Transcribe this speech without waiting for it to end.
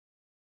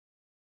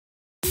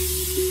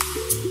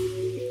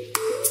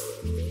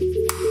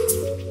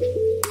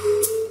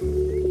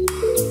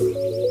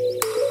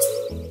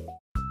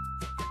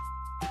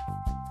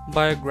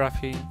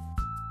Biography.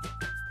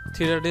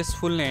 Theeradej's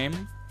full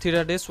name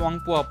Theeradej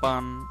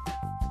Wongpuapan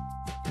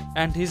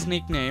and his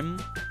nickname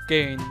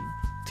Kane.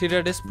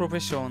 Theeradej's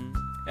profession: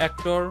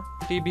 actor,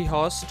 TV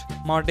host,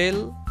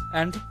 model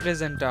and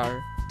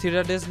presenter.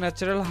 Theeradej's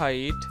natural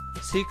height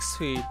 6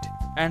 feet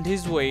and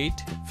his weight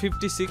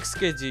 56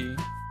 kg.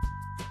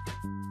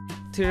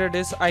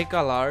 Theeradej's eye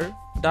color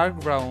dark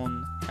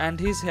brown and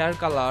his hair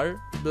color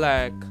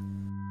black.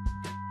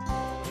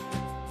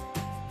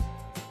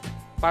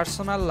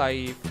 Personal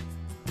life: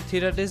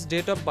 Theeradej's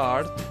date of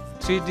birth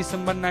 3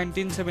 December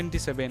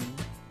 1977.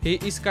 He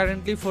is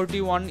currently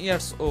 41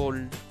 years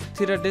old.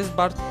 Theeradej's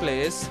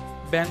birthplace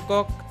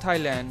Bangkok,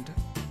 Thailand.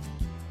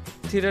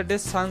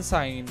 Theeradej's sun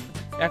sign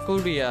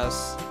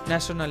Aquarius.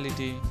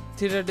 Nationality: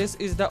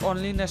 Theeradej is the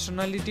only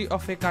nationality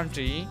of a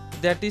country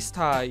that is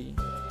Thai.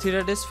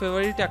 Theeradej's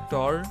favorite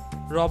actor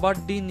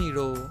Robert De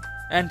Niro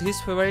and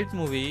his favorite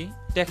movie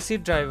Taxi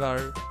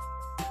Driver.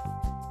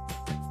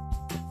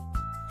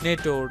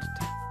 Net worth: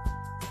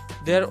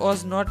 there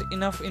was not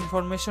enough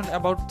information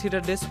about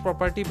Theeradej's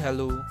property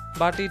value,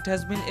 but it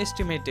has been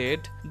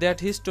estimated that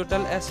his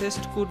total assets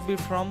could be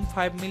from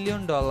 $5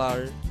 million.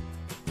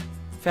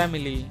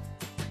 Family: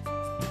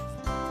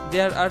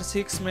 there are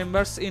 6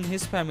 members in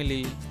his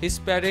family: his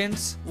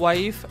parents,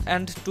 wife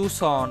and 2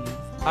 sons.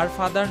 Her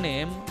father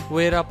name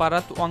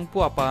Theeradej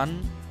Wongpuapan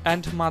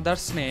and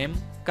mother's name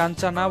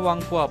Kanchana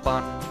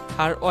Wongpuapan.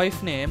 Her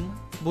wife name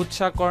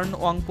Butchakorn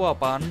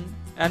Wongpuapan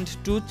and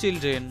 2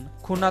 children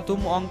Khunatum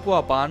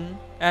Wongpuapan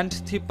and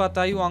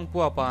Thipatai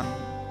Wongpuapan.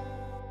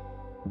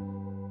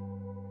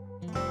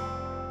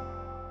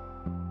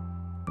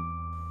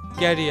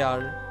 Career: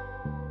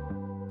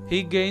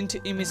 he gained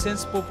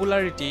immense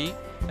popularity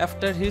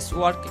after his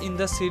work in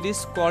the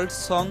series called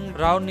Song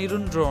Rao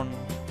Nirun Dorn.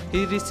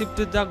 He received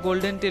the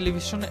Golden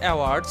Television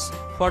Awards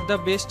for the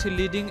Best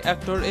Leading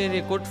Actor a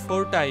record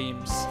 4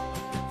 times.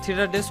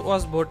 Theeradej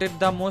was voted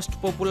the most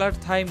popular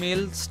Thai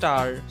male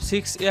star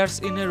 6 years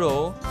in a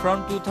row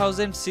from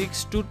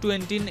 2006 to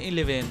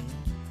 2011.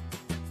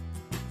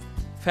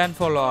 Fan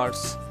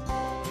followers: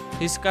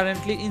 his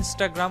currently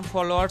Instagram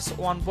followers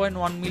 1.1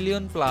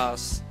 million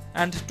plus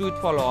and tweet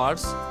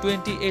followers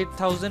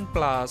 28,000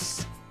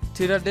 plus.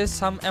 Theeradej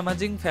some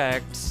amazing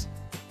facts.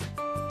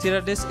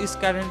 Theeradej is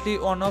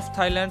currently one of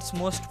Thailand's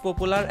most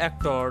popular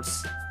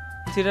actors.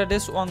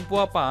 Theeradej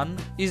Wongpuapan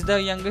is the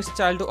youngest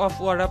child of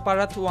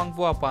Theeradej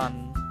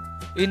Wongpuapan.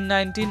 In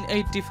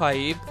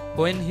 1985,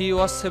 when he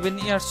was 7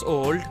 years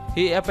old,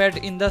 he appeared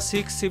in the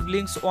 6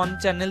 Siblings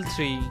on Channel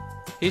 3.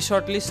 He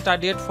shortly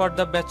studied for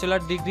the bachelor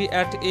degree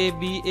at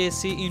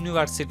ABAC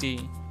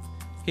University.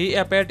 He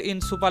appeared in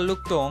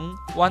Supalukthong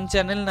on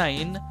Channel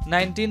 9,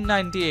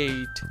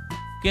 1998.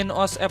 Kane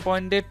was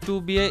appointed to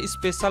be a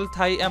special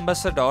Thai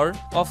ambassador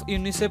of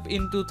UNICEF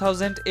in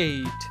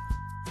 2008.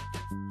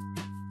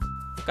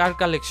 Car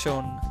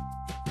collection: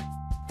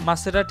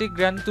 Maserati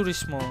Gran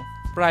Turismo,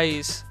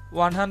 price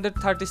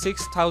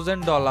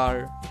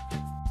 $136,000.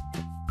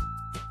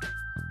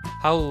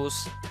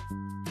 House: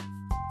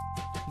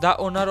 the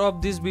owner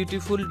of this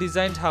beautiful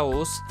designed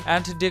house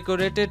and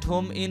decorated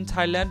home in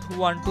Thailand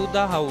want to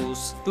the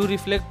house to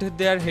reflect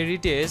their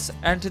heritage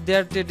and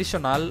their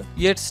traditional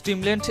yet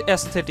stimulant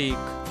aesthetic.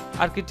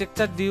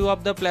 Architecture drew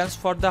up the plans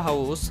for the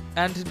house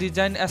and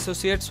design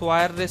associates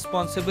were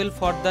responsible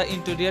for the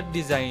interior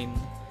design.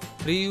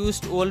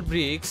 Reused old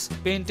bricks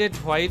painted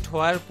white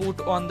were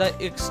put on the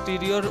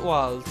exterior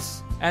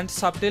walls, and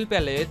subtle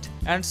palette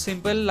and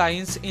simple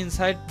lines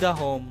inside the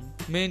home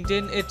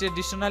maintain a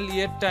traditional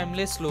yet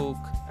timeless look.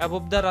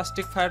 Above the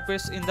rustic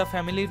fireplace in the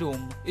family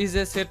room is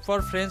a set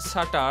for French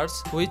shutters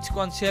which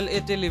conceal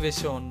a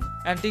television.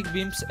 Antique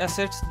beams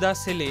assets the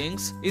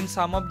ceilings in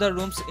some of the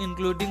rooms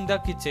including the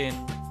kitchen.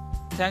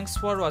 Thanks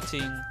for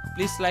watching.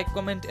 Please like,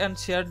 comment and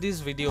share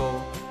this video,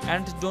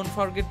 and don't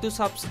forget to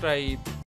subscribe.